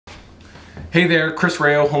Hey there, Chris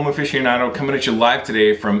Rayo, home aficionado, coming at you live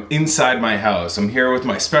today from inside my house. I'm here with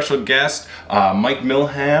my special guest, Mike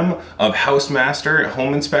Milham of Housemaster at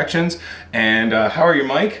Home Inspections. And how are you,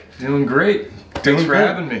 Mike? Doing great. Thanks for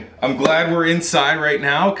having me. I'm glad we're inside right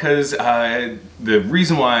now because the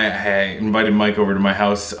reason why I invited Mike over to my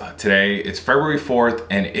house today, it's February 4th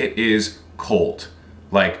and it is cold.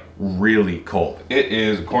 Like really cold. It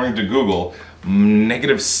is, according to Google,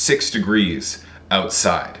 -6 degrees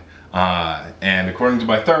outside. And according to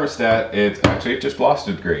my thermostat, it just lost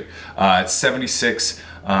a degree. It's 76,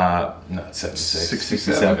 not 76,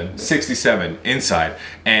 67 inside.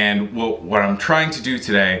 And what I'm trying to do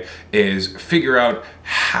today is figure out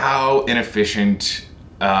how inefficient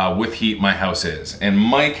with heat my house is. And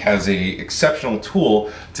Mike has a exceptional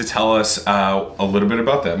tool to tell us a little bit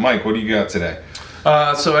about that. Mike, what do you got today?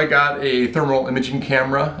 So I got a thermal imaging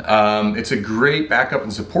camera. It's a great backup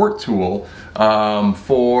and support tool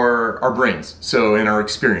for our brains. So in our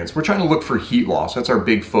experience, we're trying to look for heat loss. That's our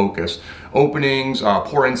big focus. Openings,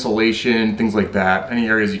 poor insulation, things like that, any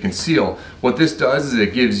areas you can seal. What this does is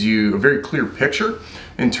it gives you a very clear picture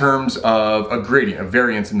in terms of a gradient, a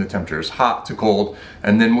variance in the temperatures, hot to cold.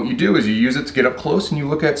 And then what you do is you use it to get up close and you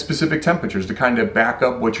look at specific temperatures to kind of back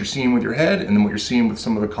up what you're seeing with your head and then what you're seeing with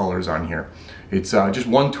some of the colors on here. It's just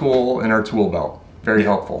one tool in our tool belt. Very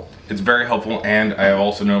helpful. It's very helpful, and I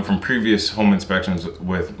also know from previous home inspections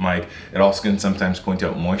with Mike, it also can sometimes point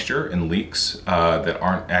out moisture and leaks that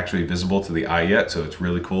aren't actually visible to the eye yet, so it's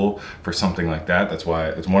really cool for something like that. That's why,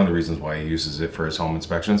 it's one of the reasons why he uses it for his home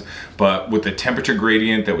inspections. But with the temperature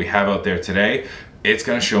gradient that we have out there today, it's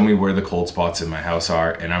gonna show me where the cold spots in my house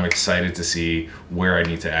are, and I'm excited to see where I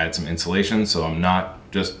need to add some insulation so I'm not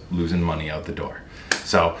just losing money out the door.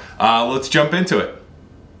 So let's jump into it.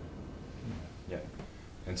 Yeah.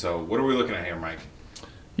 And so what are we looking at here, Mike?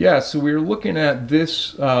 Yeah, so we're looking at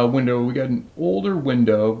this window. We got an older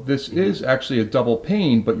window. This is actually a double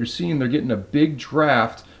pane, but you're seeing they're getting a big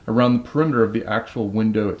draft around the perimeter of the actual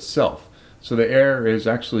window itself. So the air is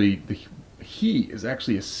actually, the heat is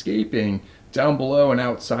actually escaping down below and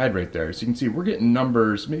outside right there. So you can see we're getting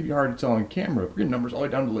numbers, maybe hard to tell on camera, we're getting numbers all the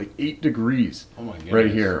way down to like 8 degrees. Oh my goodness.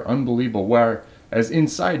 Right here, unbelievable. Whereas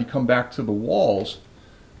inside you come back to the walls,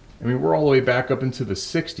 I mean, we're all the way back up into the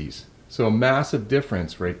 60s. So a massive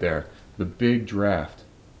difference right there, the big draft.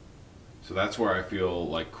 So that's where I feel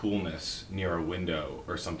like coolness near a window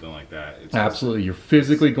or something like that. It's absolutely, you're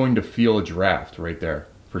physically going to feel a draft right there,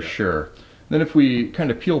 for sure. Then if we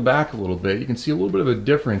kind of peel back a little bit, you can see a little bit of a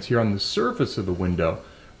difference here on the surface of the window.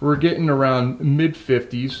 We're getting around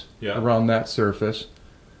mid-50s around that surface.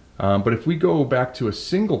 But if we go back to a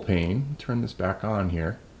single pane, turn this back on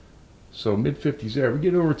here. So mid-50s there, we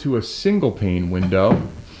get over to a single pane window,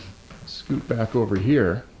 scoot back over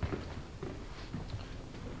here.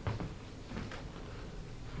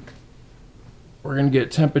 We're gonna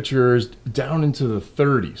get temperatures down into the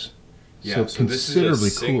 30s. Yeah, so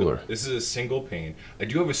considerably cooler. This is a single pane. I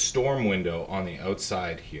do have a storm window on the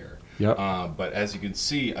outside here. Yep. But as you can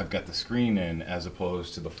see, I've got the screen in as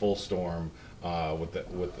opposed to the full storm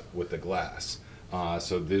with the glass.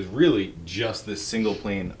 So there's really just this single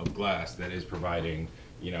pane of glass that is providing,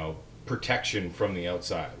 you know, protection from the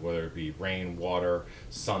outside, whether it be rain, water,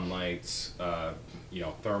 sunlight, you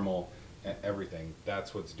know, thermal, everything.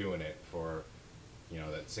 That's what's doing it for, you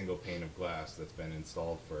know, that single pane of glass that's been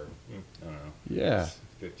installed for, I don't know,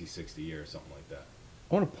 50, 60 years, something like that.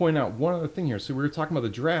 I want to point out one other thing here. So we were talking about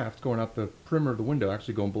the draft going out the perimeter of the window,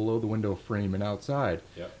 actually going below the window frame and outside.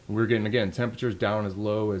 Yep. And we're getting, again, temperatures down as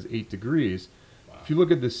low as 8 degrees. Wow. If you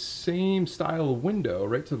look at the same style of window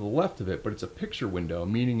right to the left of it, but it's a picture window,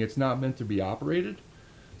 meaning it's not meant to be operated.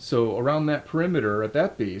 So around that perimeter at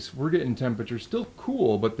that base, we're getting temperatures still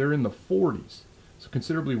cool, but they're in the 40s. So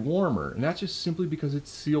considerably warmer, and that's just simply because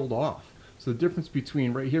it's sealed off. So the difference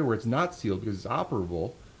between right here where it's not sealed because it's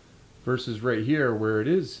operable versus right here where it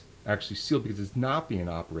is actually sealed because it's not being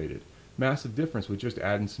operated. Massive difference with just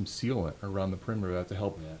adding some sealant around the perimeter of that to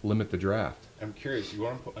help limit the draft. I'm curious, you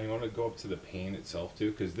want to go up to the pane itself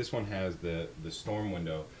too, because this one has the storm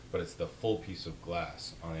window, but it's the full piece of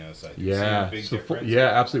glass on the other side. Do you see a big difference? Yeah,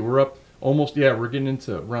 absolutely. We're up almost, we're getting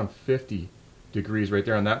into around 50 degrees right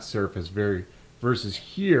there on that surface. Versus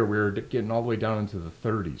here, we're getting all the way down into the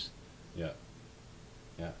 30s. Yeah.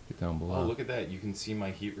 Yeah. Get down below. Oh, look at that. You can see my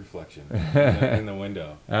heat reflection in the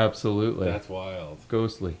window. Absolutely. That's wild.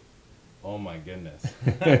 Ghostly. Oh my goodness.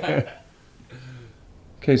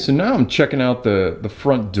 Okay, so now I'm checking out the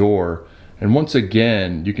front door, and once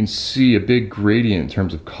again, you can see a big gradient in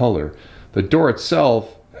terms of color. The door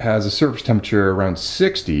itself has a surface temperature around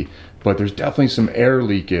 60, but there's definitely some air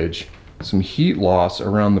leakage some heat loss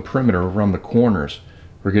around the perimeter, around the corners.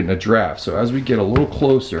 We're getting a draft. So as we get a little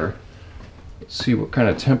closer, let's see what kind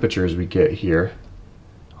of temperatures we get here.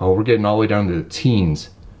 Oh, we're getting all the way down to the teens,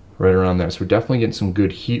 right around there. So we're definitely getting some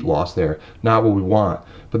good heat loss there. Not what we want.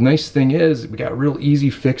 But the nice thing is, we got real easy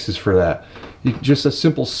fixes for that. Just a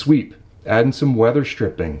simple sweep, adding some weather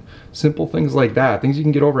stripping, simple things like that. Things you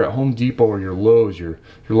can get over at Home Depot or your Lowe's, your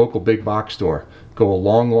local big box store. Go a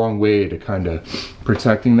long, long way to kind of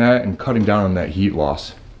protecting that and cutting down on that heat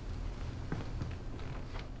loss.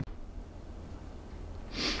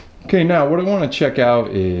 Okay, now what I want to check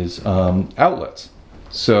out is outlets.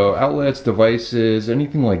 So outlets, devices,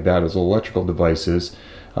 anything like that is electrical devices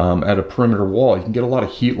at a perimeter wall. You can get a lot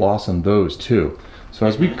of heat loss on those too. So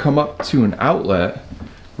as we come up to an outlet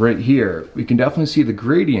right here, we can definitely see the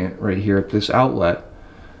gradient right here at this outlet.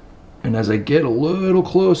 And as I get a little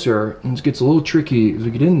closer, and it gets a little tricky as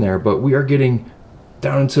we get in there, but we are getting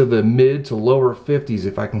down into the mid to lower 50s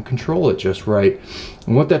if I can control it just right.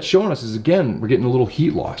 And what that's showing us is, again, we're getting a little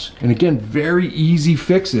heat loss. And again, very easy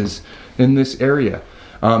fixes in this area.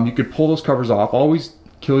 You could pull those covers off. Always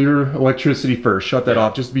kill your electricity first. Shut that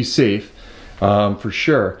off just to be safe, for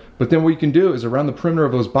sure. But then what you can do is around the perimeter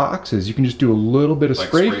of those boxes, you can just do a little bit of like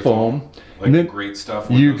spray foam. Like and then great stuff.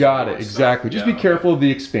 You got it, exactly. Just be careful of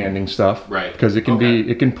the expanding stuff, right? Because it can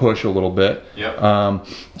it can push a little bit. Yep.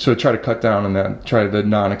 So try to cut down on that. Try the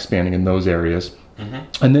non-expanding in those areas.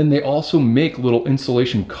 And then they also make little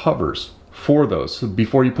insulation covers for those. So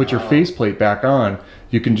before you put your faceplate back on,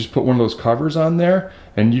 you can just put one of those covers on there,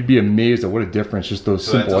 and you'd be amazed at what a difference just those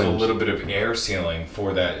simple items. items. A little bit of air sealing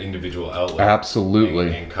for that individual outlet.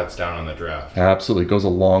 Absolutely. And cuts down on the draft. Absolutely. Goes a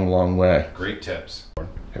long, long way. Great tips.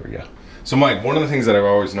 There we go. So Mike, one of the things that I've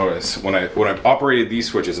always noticed when I've operated these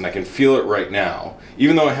switches, and I can feel it right now,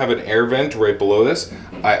 even though I have an air vent right below this,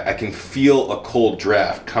 I can feel a cold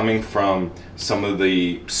draft coming from some of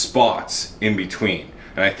the spots in between.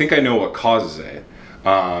 And I think I know what causes it.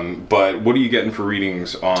 But what are you getting for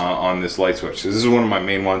readings on this light switch? This is one of my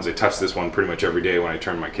main ones. I touch this one pretty much every day when I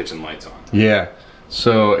turn my kitchen lights on. Yeah.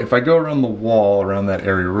 So if I go around the wall, around that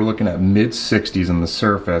area, we're looking at mid 60s on the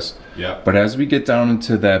surface. Yeah. But as we get down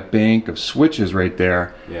into that bank of switches right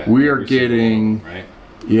there, we are getting, right?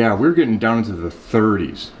 Yeah, we're getting down into the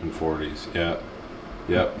 30s. And 40s, yeah.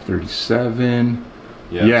 Yep. 37.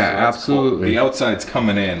 Yeah, yeah, so absolutely. Cool. The outside's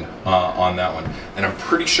coming in on that one. And I'm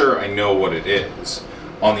pretty sure I know what it is.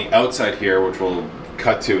 On the outside here, which we'll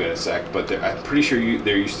cut to in a sec, but I'm pretty sure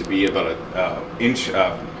there used to be about a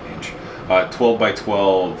 12 by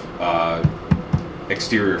 12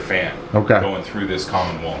 exterior fan going through this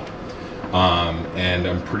common wall. And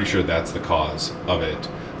I'm pretty sure that's the cause of it.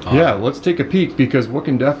 Yeah, let's take a peek, because what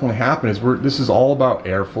can definitely happen is this is all about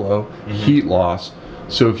airflow, heat loss.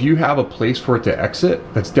 So if you have a place for it to exit,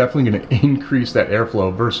 that's definitely going to increase that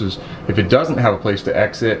airflow, versus if it doesn't have a place to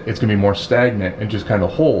exit, it's going to be more stagnant and just kind of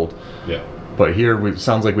hold. Yeah. But here, it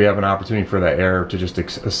sounds like we have an opportunity for that air to just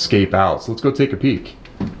escape out. So let's go take a peek.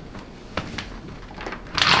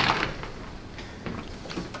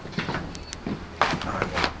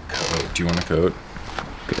 Do you want a coat?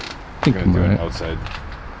 Okay. I'm going to do an outside.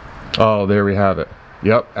 Oh, there we have it.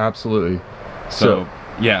 Yep, absolutely. So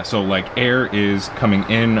yeah, so like air is coming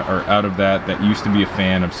in or out of that used to be a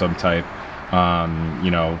fan of some type,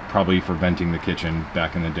 you know, probably for venting the kitchen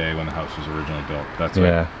back in the day when the house was originally built. That's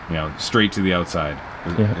what, you know, straight to the outside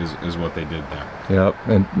is what they did there. Yep,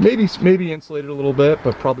 and maybe insulated a little bit,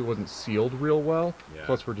 but probably wasn't sealed real well. Yeah.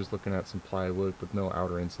 Plus we're just looking at some plywood with no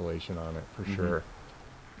outer insulation on it for sure.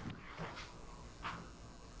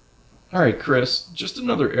 All right, Chris, just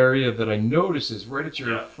another area that I noticed is right at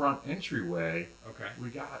your front entryway. Okay. We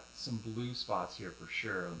got some blue spots here for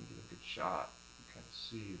sure. Let me get a good shot. You can kind of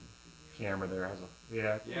see the camera there has a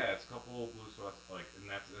yeah, it's a couple of blue spots, like, and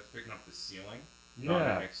that's picking up the ceiling, not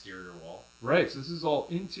an exterior wall. Right, so this is all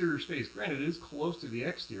interior space. Granted, it is close to the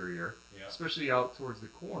exterior, especially out towards the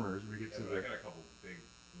corners. We get to I got a couple big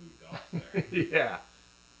blue dots there. yeah.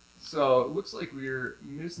 So it looks like we're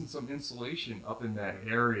missing some insulation up in that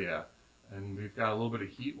area. And we've got a little bit of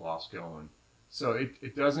heat loss going. So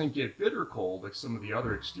it doesn't get bitter cold like some of the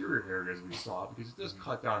other exterior areas we saw, because it does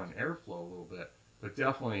cut down on airflow a little bit, but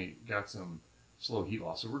definitely got some slow heat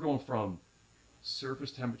loss. So we're going from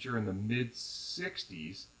surface temperature in the mid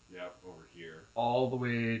 60s over here, all the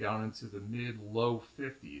way down into the mid low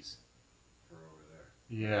 50s. For over there.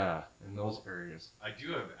 Yeah, in those areas. I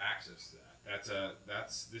do have access to that.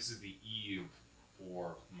 This is the eave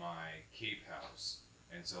for my Cape house.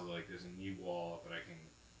 And so, like, there's a knee wall that I can,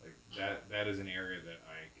 like, that is an area that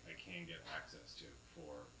I can get access to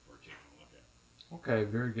for taking a look at. Okay,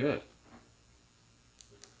 very good.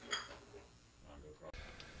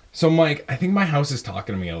 So Mike, I think my house is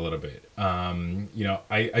talking to me a little bit. You know,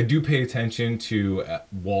 I do pay attention to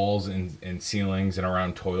walls and ceilings and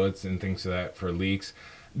around toilets and things like that for leaks.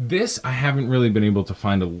 This I haven't really been able to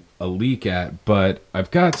find a leak at, but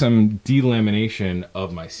I've got some delamination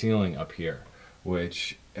of my ceiling up here,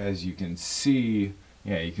 which as you can see,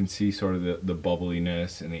 yeah, you can see sort of the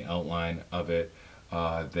bubbliness and the outline of it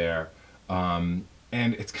there. And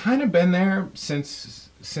it's kind of been there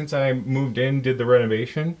since I moved in, did the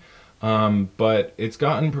renovation, but it's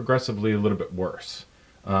gotten progressively a little bit worse.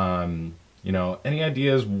 You know, any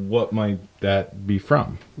ideas what might that be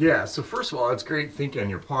from? Yeah, so first of all, it's great thinking on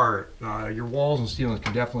your part. Your walls and ceilings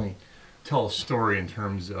can definitely tell a story in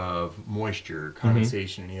terms of moisture,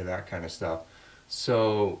 condensation, any of that kind of stuff.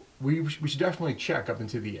 So we should definitely check up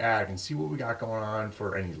into the attic and see what we got going on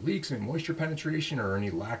for any leaks, any moisture penetration, or any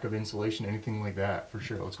lack of insulation, anything like that, for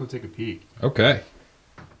sure. Let's go take a peek. Okay.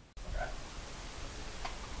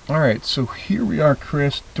 All right, so here we are,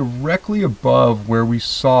 Chris, directly above where we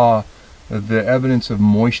saw the evidence of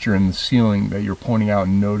moisture in the ceiling that you're pointing out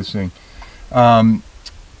and noticing.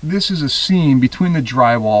 This is a seam between the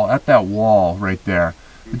drywall at that wall right there.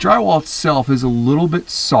 The drywall itself is a little bit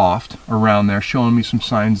soft around there, showing me some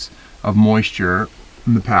signs of moisture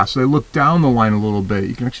in the past. So I look down the line a little bit.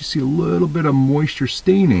 You can actually see a little bit of moisture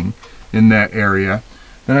staining in that area.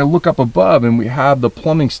 Then I look up above and we have the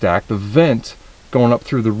plumbing stack, the vent going up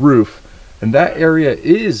through the roof. And that area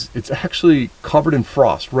it's actually covered in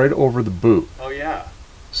frost right over the boot. Oh yeah.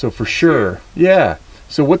 So for sure, yeah.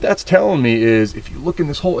 So what that's telling me is if you look in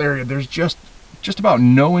this whole area, there's just about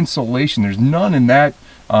no insulation. There's none in that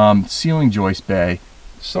ceiling joist bay.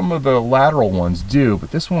 Some of the lateral ones do,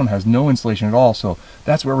 but this one has no insulation at all. So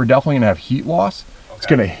that's where we're definitely gonna have heat loss. Okay. It's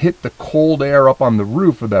gonna hit the cold air up on the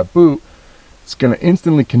roof of that boot. It's going to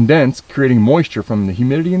instantly condense, creating moisture from the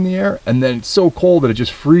humidity in the air, and then it's so cold that it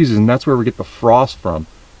just freezes, and that's where we get the frost from.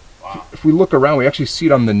 Wow. If we look around, we actually see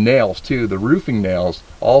it on the nails too. The roofing nails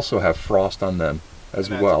also have frost on them as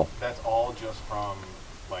well. That's all just from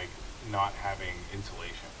like not having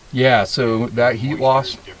insulation. Yeah, so that heat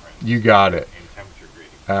loss, you got it. In temperature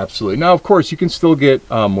grading. Absolutely. Now, of course, you can still get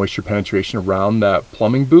moisture penetration around that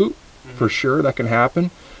plumbing boot, for sure. That can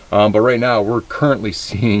happen. But right now we're currently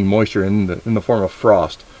seeing moisture in the form of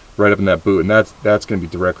frost right up in that boot, and that's going to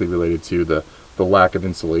be directly related to the lack of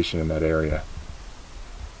insulation in that area.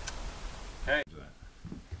 Okay.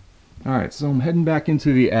 All right, so I'm heading back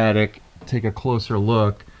into the attic, take a closer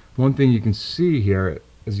look. One thing you can see here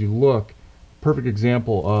as you look, perfect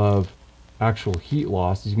example of actual heat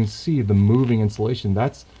loss, is you can see the moving insulation.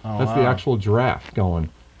 That's the actual draft going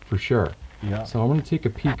for sure. Yeah. So I'm going to take a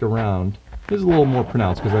peek around. This is a little more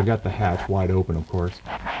pronounced because I've got the hatch wide open, of course.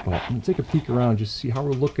 But I'm going to take a peek around, just see how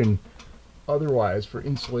we're looking otherwise for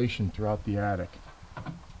insulation throughout the attic.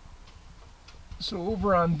 So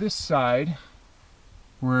over on this side,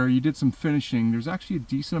 where you did some finishing, there's actually a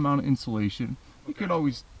decent amount of insulation. You could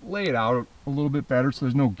always lay it out a little bit better so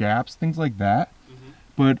there's no gaps, things like that.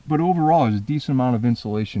 But overall, there's a decent amount of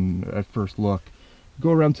insulation at first look.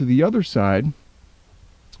 Go around to the other side.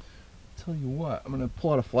 Tell you what, I'm going to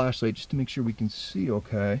pull out a flashlight just to make sure we can see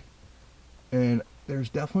okay. And there's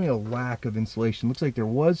definitely a lack of insulation. Looks like there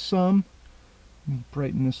was some. Let me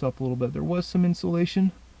brighten this up a little bit. There was some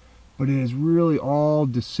insulation, but it is really all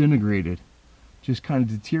disintegrated, just kind of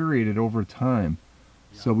deteriorated over time.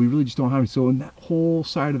 Yeah. So we really just don't have it. So in that whole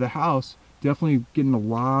side of the house, definitely getting a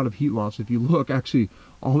lot of heat loss. If you look, actually,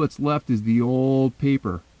 all that's left is the old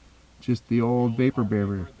paper, just the old vapor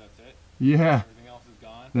barrier. That's it? Yeah.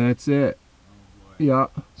 That's it. Oh boy. Yeah,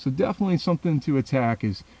 so definitely something to attack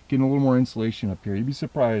is getting a little more insulation up here. You'd be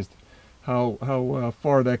surprised how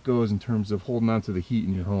far that goes in terms of holding on to the heat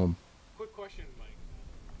in your home. Quick question,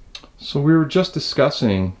 Mike. So we were just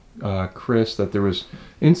discussing, Chris, that there was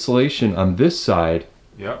insulation on this side,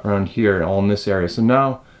 around here, all in this area. So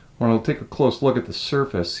now we're going to take a close look at the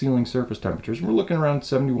surface, ceiling surface temperatures. We're looking around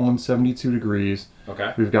 71, 72 degrees.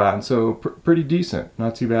 Okay. We've gotten, so pretty decent,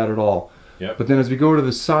 not too bad at all. Yep. But then as we go to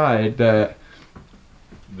the side that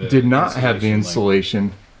did not have the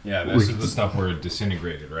insulation. Yeah, this is the stuff where it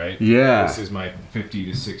disintegrated, right? Yeah. This is my 50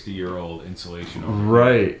 to 60 year old insulation over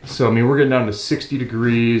right. Here. So I mean, we're getting down to 60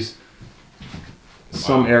 degrees.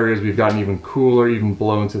 Some areas we've gotten even cooler, even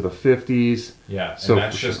below into the 50s. Yeah, so and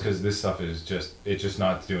that's just because this stuff is just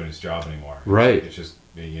not doing its job anymore. Right. It's just,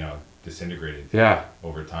 you know, disintegrated. Yeah.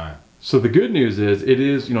 Over time. So the good news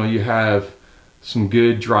is, you know, you have some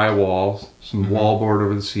good drywall, some wallboard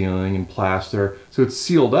over the ceiling and plaster. So it's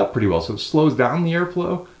sealed up pretty well. So it slows down the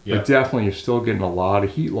airflow, but definitely you're still getting a lot of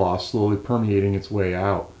heat loss slowly permeating its way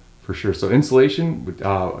out, for for sure. So insulation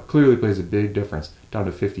clearly plays a big difference. Down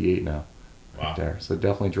to 58 now. Wow. Right there. So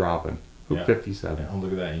definitely dropping. Yeah. 57. Oh,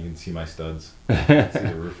 look at that. You can see my studs. You can see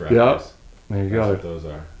the roof rafters. Yep. There you That's go. what those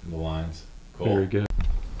are. The lines. Cool. Very good.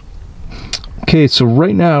 Okay, so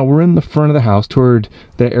right now we're in the front of the house toward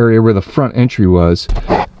that area where the front entry was.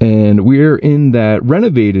 And we're in that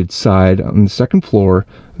renovated side on the second floor,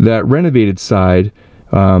 that renovated side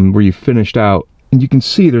where you finished out. And you can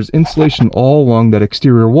see there's insulation all along that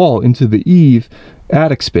exterior wall into the eave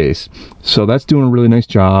attic space. So that's doing a really nice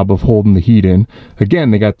job of holding the heat in.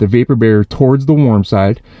 Again, they got the vapor barrier towards the warm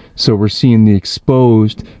side. So we're seeing the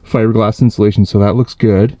exposed fiberglass insulation, so that looks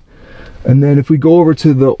good. And then if we go over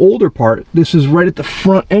to the older part, this is right at the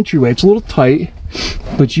front entryway. It's a little tight,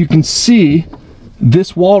 but you can see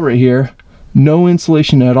this wall right here, no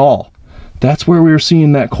insulation at all. That's where we were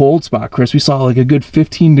seeing that cold spot, Chris. We saw like a good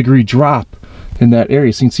 15-degree drop in that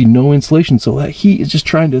area, so you can see no insulation. So that heat is just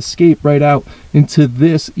trying to escape right out into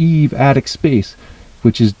this eave attic space,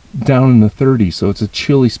 which is down in the 30s, so it's a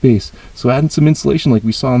chilly space. So adding some insulation like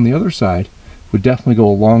we saw on the other side would definitely go a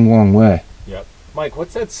long, long way. Yep. Mike,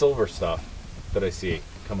 what's that silver stuff that I see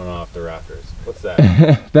coming off the rafters? What's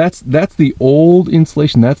that? that's the old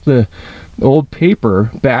insulation. That's the old paper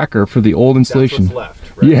backer for the old insulation. That's what's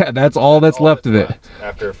left, right? Yeah, that's all that's left of it.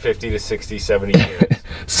 After 50 to 60, 70 years.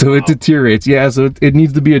 So it deteriorates. Yeah, so it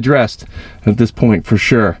needs to be addressed at this point for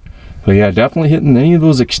sure. But yeah, definitely hitting any of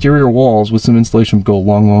those exterior walls with some insulation would go a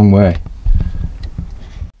long, long way.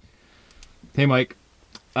 Hey Mike,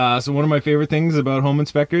 so one of my favorite things about home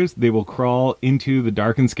inspectors, they will crawl into the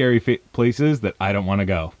dark and scary places that I don't want to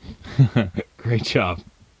go. Great job.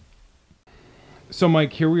 So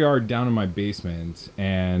Mike, here we are down in my basement,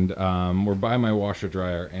 and we're by my washer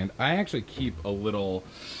dryer, and I actually keep a little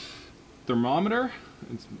thermometer.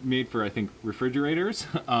 It's made for, I think, refrigerators,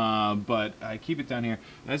 but I keep it down here.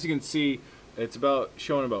 And as you can see, it's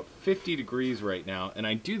showing about 50 degrees right now, and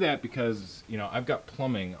I do that because, you know, I've got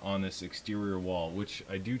plumbing on this exterior wall, which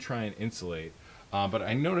I do try and insulate, but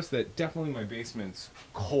I noticed that definitely my basement's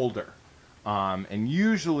colder, and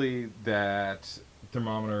usually that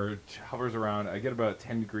thermometer hovers around, I get about a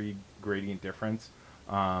 10-degree gradient difference,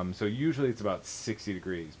 so usually it's about 60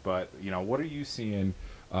 degrees, but, you know, what are you seeing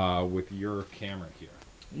with your camera here?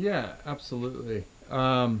 Yeah, absolutely.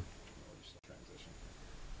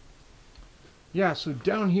 Yeah, so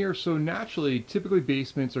down here, so naturally, typically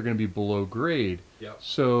basements are going to be below grade. Yep.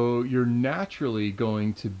 So you're naturally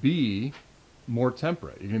going to be more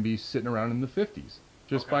temperate. You're going to be sitting around in the 50s,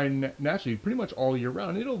 just by naturally, pretty much all year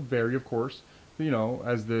round. It'll vary, of course, you know,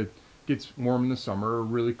 as the gets warm in the summer, or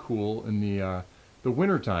really cool in the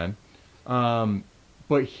winter time.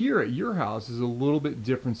 But here at your house is a little bit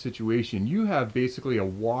different situation. You have basically a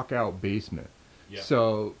walkout basement. Yep.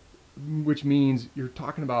 So, which means you're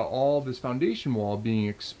talking about all this foundation wall being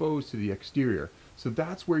exposed to the exterior. So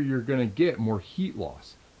that's where you're going to get more heat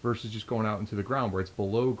loss versus just going out into the ground where it's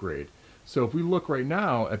below grade. So if we look right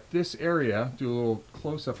now at this area, do a little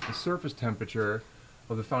close up of the surface temperature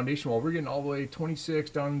of the foundation wall, we're getting all the way 26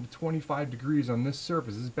 down to 25 degrees on this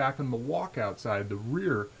surface. This is back on the walkout side, the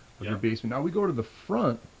rear of your basement. Now we go to the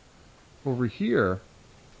front over here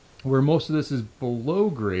where most of this is below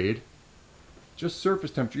grade, just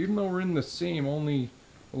surface temperature. Even though we're in the same, only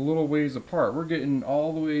a little ways apart, we're getting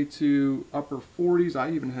all the way to upper 40s.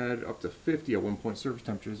 I even had up to 50 at one point surface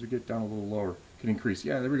temperature. As we get down a little lower, can increase.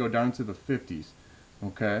 Yeah, there we go, down into the 50s.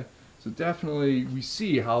 Okay, so definitely we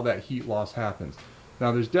see how that heat loss happens.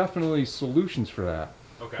 Now there's definitely solutions for that.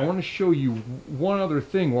 Okay. I want to show you one other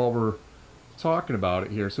thing while we're talking about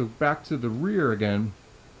it here. So back to the rear again,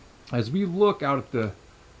 as we look out at the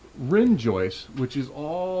rim joist, which is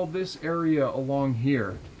all this area along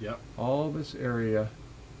here. Yep. All this area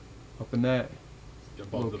up in that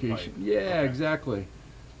Above location. the pipe. Yeah, Okay. exactly.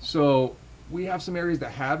 So we have some areas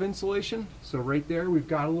that have insulation. So right there we've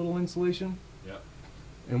got a little insulation. Yep.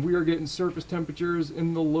 And we are getting surface temperatures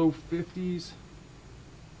in the low 50s.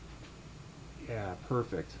 Yeah,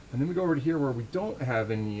 perfect. And then we go over to here where we don't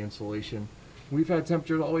have any insulation. We've had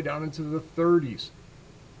temperatures all the way down into the 30s.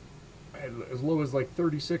 As low as like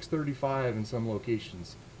 36, 35 in some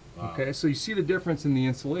locations. Wow. Okay, so you see the difference in the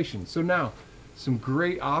insulation. So now, some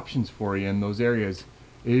great options for you in those areas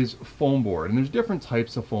is foam board. And there's different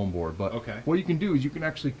types of foam board, but what you can do is you can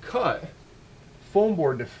actually cut foam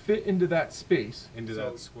board to fit into that space. Into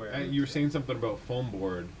that square. You were saying something about foam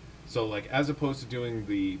board. So like as opposed to doing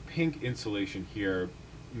the pink insulation here,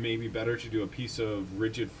 maybe better to do a piece of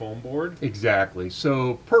rigid foam board? Exactly.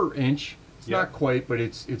 So per inch, It's not quite, but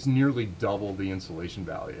it's nearly double the insulation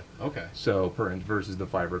value. Okay. So per inch versus the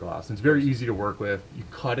fiberglass. And it's very easy to work with. You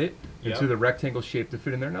cut it into the rectangle shape to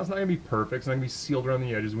fit in there. Now it's not gonna be perfect. It's not gonna be sealed around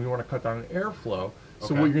the edges. We want to cut down on airflow.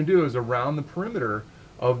 So what you're gonna do is around the perimeter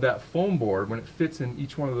of that foam board, when it fits in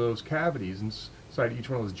each one of those cavities inside each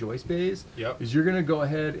one of those joist bays, is you're gonna go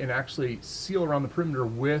ahead and actually seal around the perimeter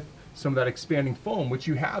with some of that expanding foam, which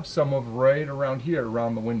you have some of right around here,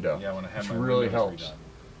 around the window. Yeah, when I had which my really windows helps. redone.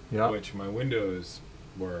 Yeah. Which my windows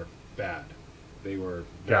were bad. They were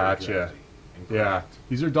very Gotcha. drafty and Yeah, cracked.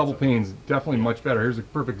 these are double panes, definitely much better. Here's a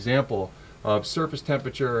perfect example of surface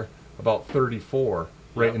temperature about 34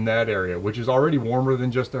 right in that area, which is already warmer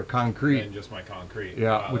than just our concrete. And just my concrete.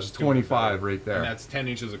 Yeah, which is 25 right there. And that's 10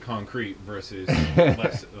 inches of concrete versus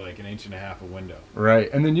less, like an inch and a half of window.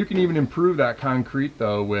 Right, and then you can even improve that concrete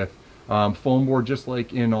though with foam board, just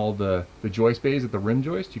like in all the joist bays at the rim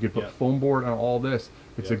joist. You could put foam board on all this.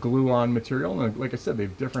 It's a glue-on material, and like I said, they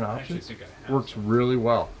have different options. Works really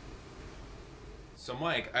well. So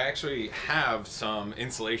Mike, I actually have some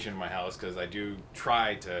insulation in my house because I do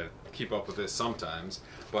try to keep up with this sometimes,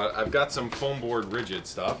 but I've got some foam board rigid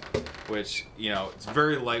stuff, which, you know, it's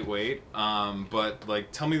very lightweight, but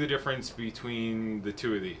like, tell me the difference between the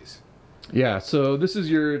two of these. Yeah, so this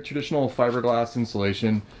is your traditional fiberglass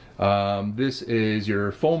insulation. This is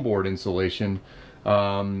your foam board insulation.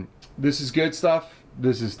 This is good stuff.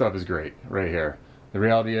 This stuff is great right here. The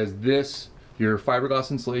reality is this, your fiberglass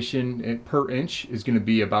insulation per inch is going to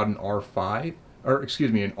be about an R5, or excuse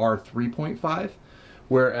me, an R3.5.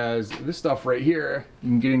 Whereas this stuff right here, you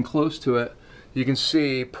can get in close to it, you can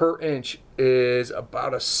see per inch is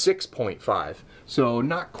about a 6.5. So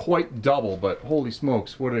not quite double, but holy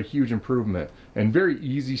smokes, what a huge improvement. And very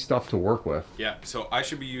easy stuff to work with. Yeah, so I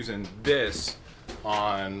should be using this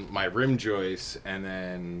on my rim joists and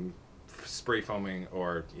then spray foaming,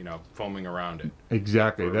 or, you know, foaming around it.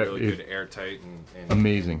 Exactly. For That really is good airtight and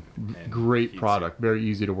amazing. and Great heat product. Very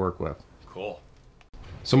easy to work with. Cool.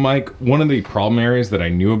 So Mike, one of the problem areas that I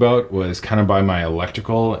knew about was kind of by my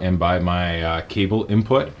electrical and by my cable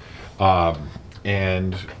input.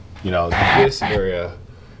 And, you know, this area,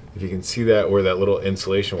 if you can see that where that little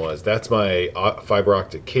insulation was, that's my fiber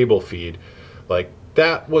optic cable feed. Like,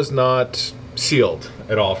 that was not sealed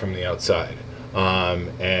at all from the outside.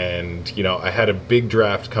 And, you know, I had a big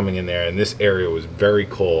draft coming in there, and this area was very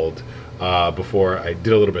cold. Before I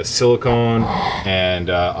did a little bit of silicone,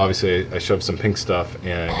 and obviously I shoved some pink stuff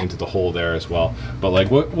into the hole there as well. But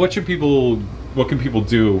like, what can people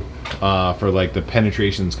do for like the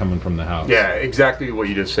penetrations coming from the house? Yeah, exactly what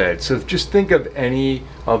you just said. So just think of any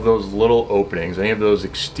of those little openings, any of those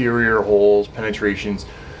exterior holes, penetrations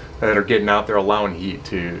that are getting out there, allowing heat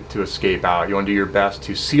to escape out. You want to do your best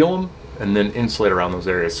to seal them and then insulate around those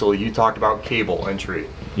areas. So you talked about cable entry.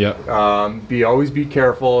 Yep. Always be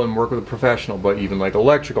careful and work with a professional, but even like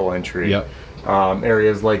electrical entry, yep.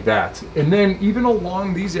 Areas like that. And then even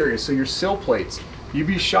along these areas, so your sill plates, you'd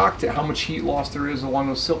be shocked at how much heat loss there is along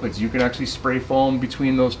those sill plates. You can actually spray foam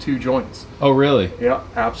between those two joints. Oh, really? Yeah,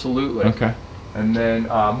 absolutely. Okay. And then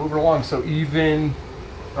moving along, so even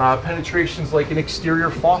penetrations like an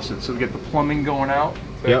exterior faucet. So we get the plumbing going out,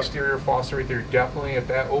 the exterior faucet right there, definitely at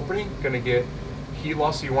that opening, gonna get heat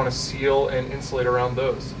loss, so you want to seal and insulate around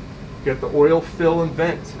those. You got the oil fill and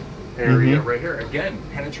vent area right here. Again,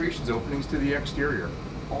 penetrations, openings to the exterior.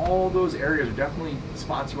 All those areas are definitely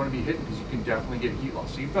spots you want to be hitting because you can definitely get heat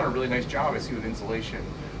loss. So you've done a really nice job, I see, with insulation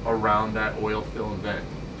around that oil fill and vent.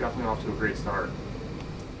 Definitely off to a great start.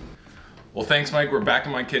 Well, thanks, Mike. We're back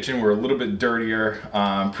in my kitchen. We're a little bit dirtier.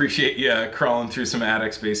 Appreciate you crawling through some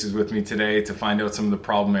attic spaces with me today to find out some of the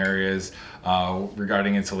problem areas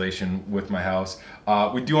regarding insulation with my house.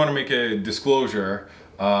 We do want to make a disclosure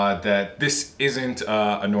that this isn't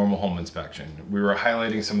a normal home inspection. We were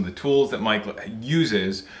highlighting some of the tools that Mike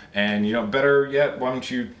uses, and, you know, better yet, why don't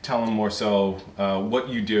you tell him more so what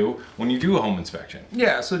you do when you do a home inspection?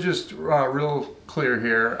 Yeah, so just real clear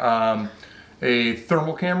here. A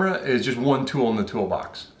thermal camera is just one tool in the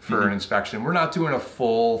toolbox for an inspection. We're not doing a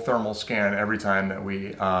full thermal scan every time that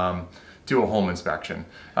we do a home inspection.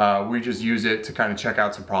 We just use it to kind of check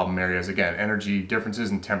out some problem areas. Again, energy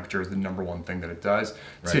differences and temperature is the #1 thing that it does.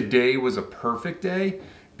 Right. Today was a perfect day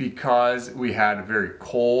because we had very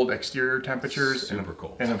cold exterior temperatures. Super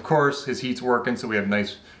cold. And of course, his heat's working, so we have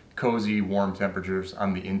nice, cozy, warm temperatures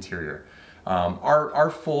on the interior.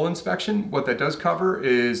 Our full inspection, what that does cover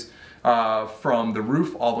is from the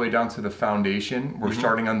roof all the way down to the foundation. We're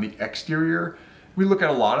starting on the exterior We look at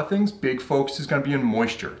a lot of things. Big focus is going to be in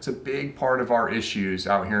moisture. It's a big part of our issues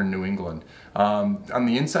out here in New England. On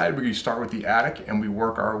the inside, we start with the attic and we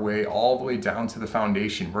work our way all the way down to the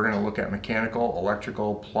foundation. We're going to look at mechanical,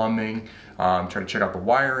 electrical, plumbing, try to check out the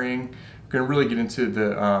wiring. We're going to really get into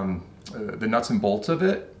the nuts and bolts of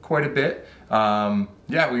it quite a bit.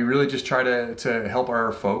 Yeah, we really just try to help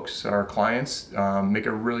our folks, our clients, make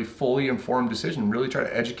a really fully informed decision, really try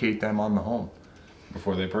to educate them on the home.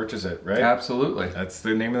 Before they purchase it, right? Absolutely. That's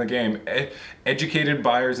the name of the game. Educated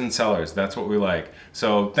buyers and sellers. That's what we like.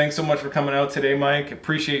 So thanks so much for coming out today, Mike.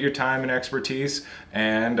 Appreciate your time and expertise,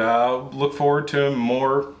 and look forward to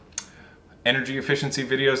more energy efficiency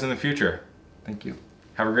videos in the future. Thank you.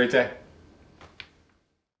 Have a great day.